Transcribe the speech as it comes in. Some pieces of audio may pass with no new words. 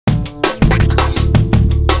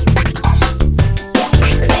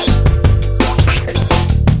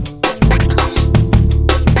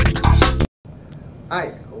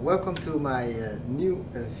my new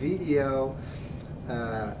video.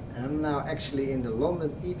 I'm now actually in the London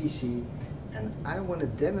EBC and I want to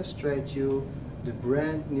demonstrate you the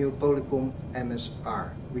brand new Polycom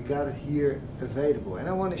MSR. We got it here available and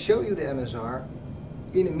I want to show you the MSR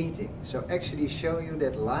in a meeting. So actually show you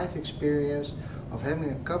that live experience of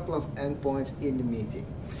having a couple of endpoints in the meeting.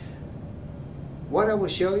 What I will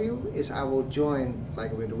show you is I will join,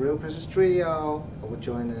 like with the Real Presence Trio, I will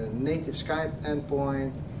join a native Skype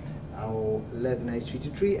endpoint, I will let an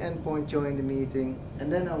H323 endpoint join the meeting,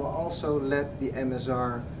 and then I will also let the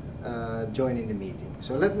MSR join in the meeting.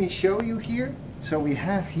 So let me show you here. So we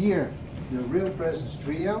have here the Real Presence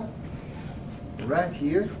Trio right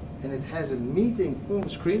here, and it has a meeting on the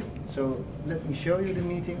screen. So let me show you the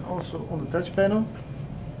meeting also on the touch panel.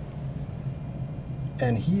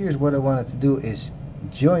 And here's what I wanted to do is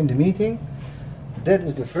join the meeting. That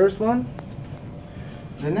is the first one.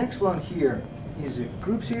 The next one here is a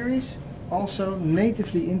group series, also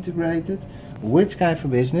natively integrated with Skype for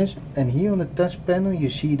Business. And here on the touch panel you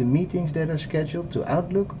see the meetings that are scheduled to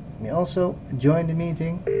Outlook. We also join the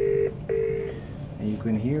meeting. And you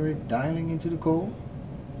can hear it dialing into the call.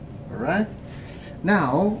 Alright.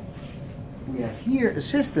 Now we have here a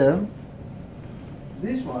system.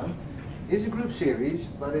 This one is a group series,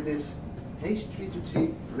 but it is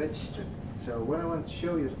H323 registered. So what I want to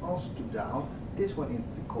show you is also to dial this one into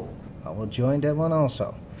the call. I will join that one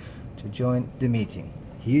also to join the meeting.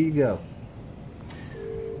 Here you go.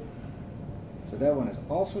 So that one is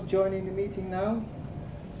also joining the meeting now.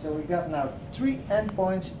 So we got now 3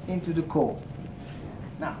 endpoints into the call.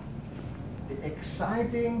 Now, the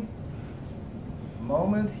exciting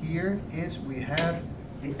moment here is we have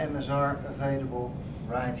the MSR available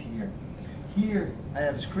right here. Here I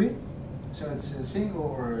have a screen, so it's a single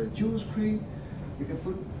or a dual screen. You can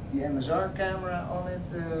put the MSR camera on it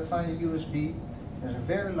via USB. There's a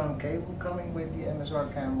very long cable coming with the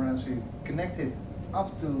MSR camera, so you connect it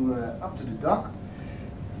up to the dock.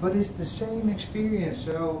 But it's the same experience.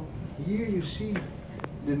 So here you see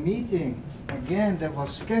the meeting again that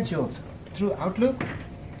was scheduled through Outlook.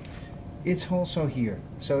 It's also here.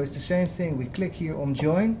 So it's the same thing. We click here on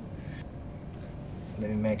join. Let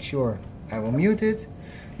me make sure I will mute it.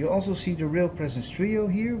 You also see the Real Presence Trio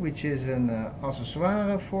here, which is an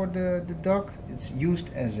accessoire for the dock. It's used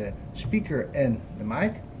as a speaker and the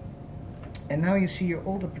mic. And now you see here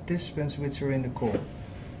all the participants which are in the call.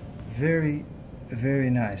 Very, very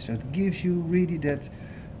nice. So it gives you really that,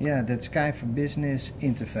 that Skype for Business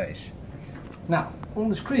interface. Now on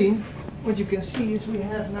the screen, what you can see is we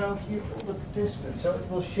have now here all the participants. So it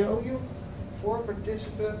will show you 4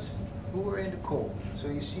 participants who are in the call. So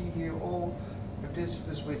you see here all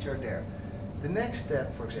participants which are there. The next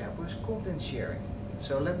step, for example, is content sharing.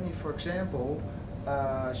 So let me, for example,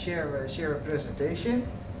 share a presentation.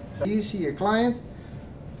 So you see your client,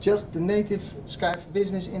 just the native Skype for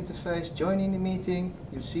Business interface joining the meeting.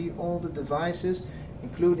 You see all the devices,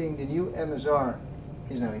 including the new MSR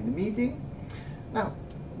is now in the meeting. Now,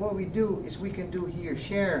 what we do is we can do here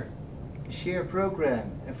share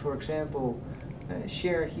program, and for example,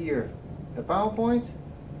 share here a PowerPoint.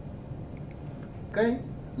 Okay,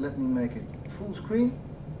 let me make it full screen.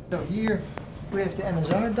 So here we have the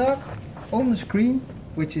MSR dock on the screen,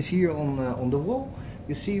 which is here on the wall.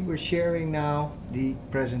 You see we're sharing now the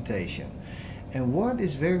presentation. And what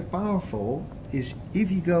is very powerful is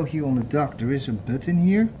if you go here on the dock, there is a button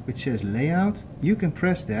here which says layout. You can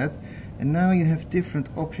press that and now you have different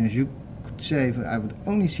options. You could say I would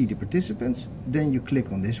only see the participants, then you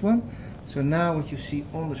click on this one. So now what you see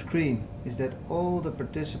on the screen is that all the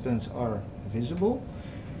participants are visible.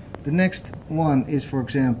 The next one is, for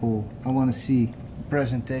example, I want to see the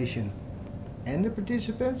presentation and the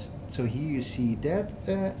participants. So here you see that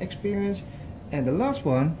experience. And the last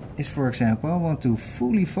one is, for example, I want to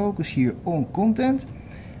fully focus here on content.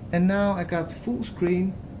 And now I got full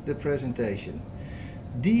screen the presentation.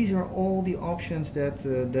 These are all the options that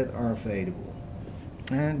are available.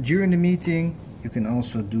 And during the meeting, you can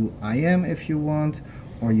also do IM if you want,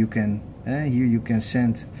 or you can, here you can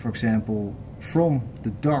send, for example, from the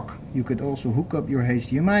dock, you could also hook up your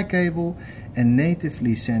HDMI cable and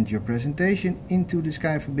natively send your presentation into the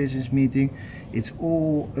Skype for Business meeting. It's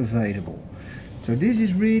all available. So this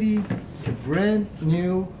is really a brand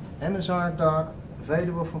new MSR dock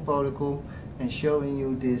available from Polycom and showing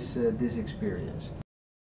you this experience.